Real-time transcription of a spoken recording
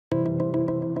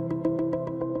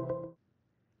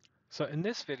So in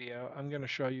this video, I'm going to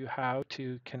show you how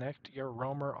to connect your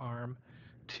roamer arm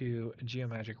to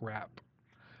Geomagic Wrap.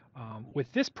 With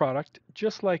this product,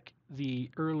 just like the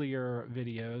earlier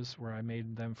videos where I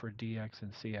made them for DX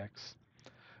and CX,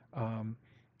 um,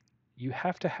 you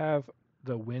have to have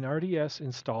the WinRDS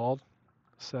installed,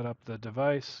 set up the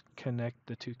device, connect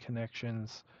the two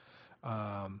connections,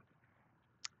 um,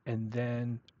 and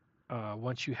then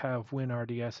once you have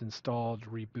WinRDS installed,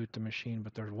 reboot the machine.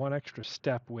 But there's one extra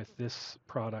step with this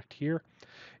product here,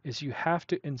 is you have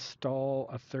to install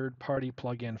a third-party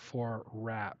plugin for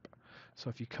Wrap. So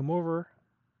if you come over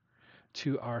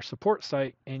to our support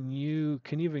site and you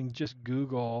can even just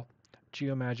Google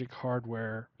Geomagic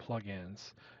hardware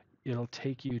plugins, it'll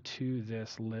take you to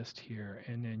this list here,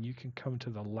 and then you can come to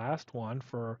the last one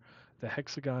for the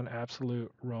Hexagon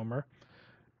Absolute Roamer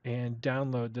and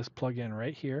download this plugin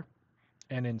right here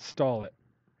and install it.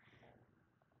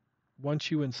 Once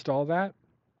you install that,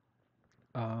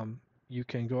 you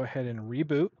can go ahead and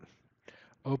reboot,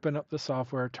 open up the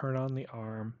software, turn on the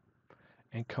arm,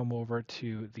 and come over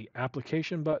to the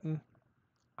application button,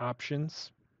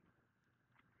 options,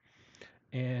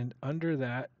 and under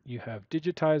that you have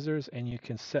digitizers, and you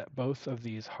can set both of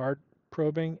these hard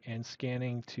probing and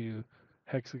scanning to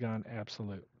Hexagon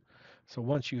Absolute. So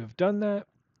once you have done that,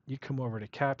 you come over to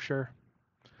capture,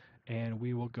 and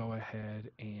we will go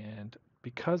ahead and,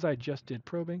 because I just did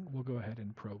probing, we'll go ahead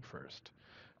and probe first.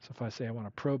 So if I say I want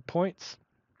to probe points,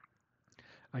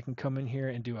 I can come in here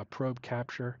and do a probe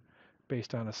capture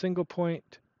based on a single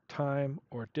point, time,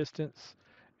 or distance,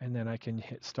 and then I can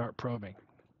hit start probing.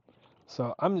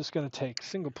 So I'm just going to take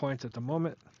single points at the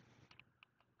moment.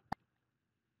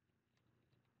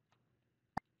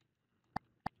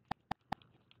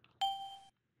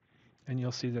 And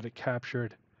you'll see that it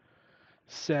captured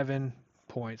 7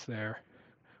 points there,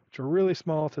 which are really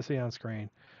small to see on screen,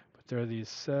 but there are these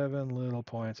 7 little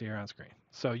points here on screen.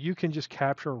 So you can just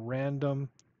capture random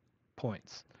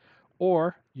points,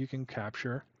 or you can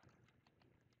capture,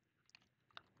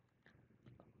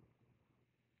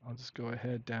 I'll just go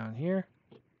ahead down here,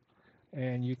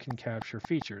 and you can capture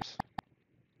features.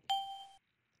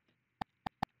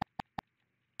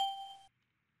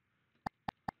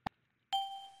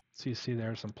 So you see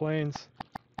there are some planes.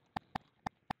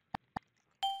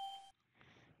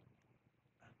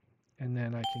 And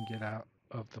then I can get out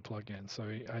of the plugin. So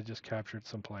I just captured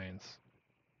some planes.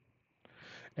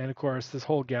 And of course, this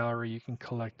whole gallery, you can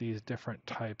collect these different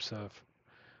types of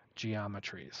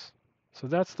geometries. So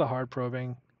that's the hard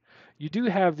probing. You do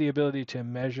have the ability to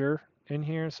measure in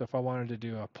here. So if I wanted to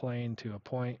do a plane to a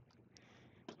point,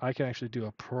 I can actually do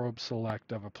a probe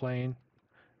select of a plane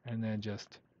and then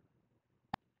just,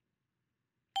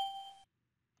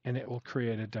 and it will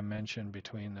create a dimension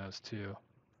between those two.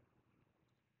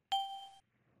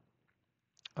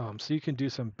 So you can do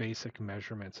some basic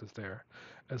measurements there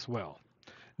as well.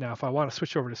 Now, if I want to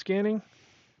switch over to scanning,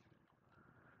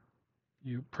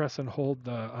 you press and hold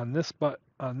on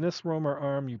this roamer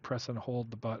arm, you press and hold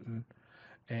the button,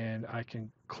 and I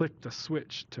can click the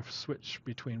switch to switch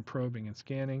between probing and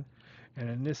scanning. And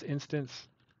in this instance,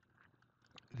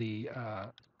 the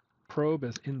probe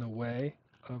is in the way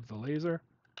of the laser.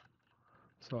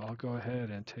 So I'll go ahead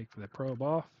and take the probe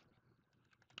off,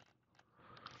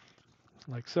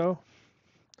 like so.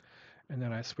 And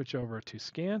then I switch over to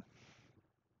scan.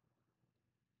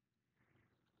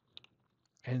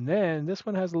 And then this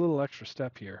one has a little extra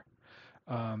step here.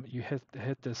 You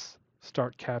hit this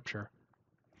start capture.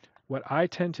 What I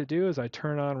tend to do is I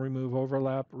turn on remove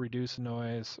overlap, reduce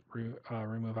noise,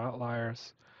 remove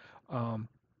outliers.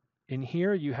 In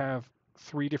here you have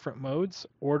 3 different modes.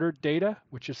 Ordered data,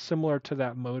 which is similar to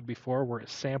that mode before where it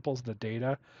samples the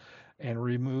data and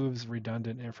removes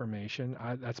redundant information.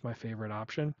 That's my favorite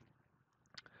option.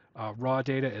 Raw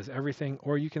data is everything,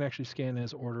 or you can actually scan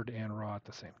as ordered and raw at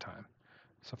the same time.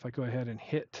 So if I go ahead and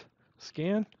hit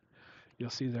scan, you'll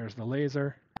see there's the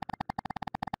laser.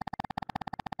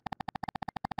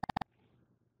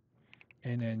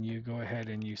 And then you go ahead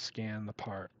and you scan the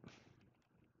part.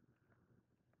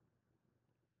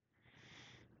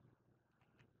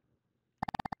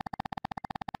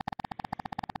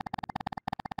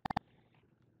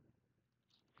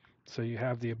 So you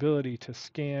have the ability to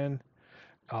scan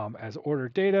as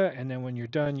ordered data, and then when you're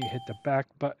done, you hit the back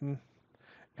button,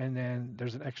 and then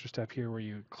there's an extra step here where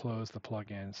you close the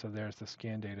plugin. So there's the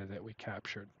scan data that we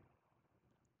captured.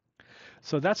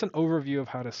 So that's an overview of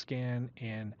how to scan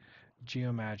in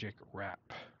Geomagic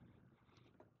Wrap.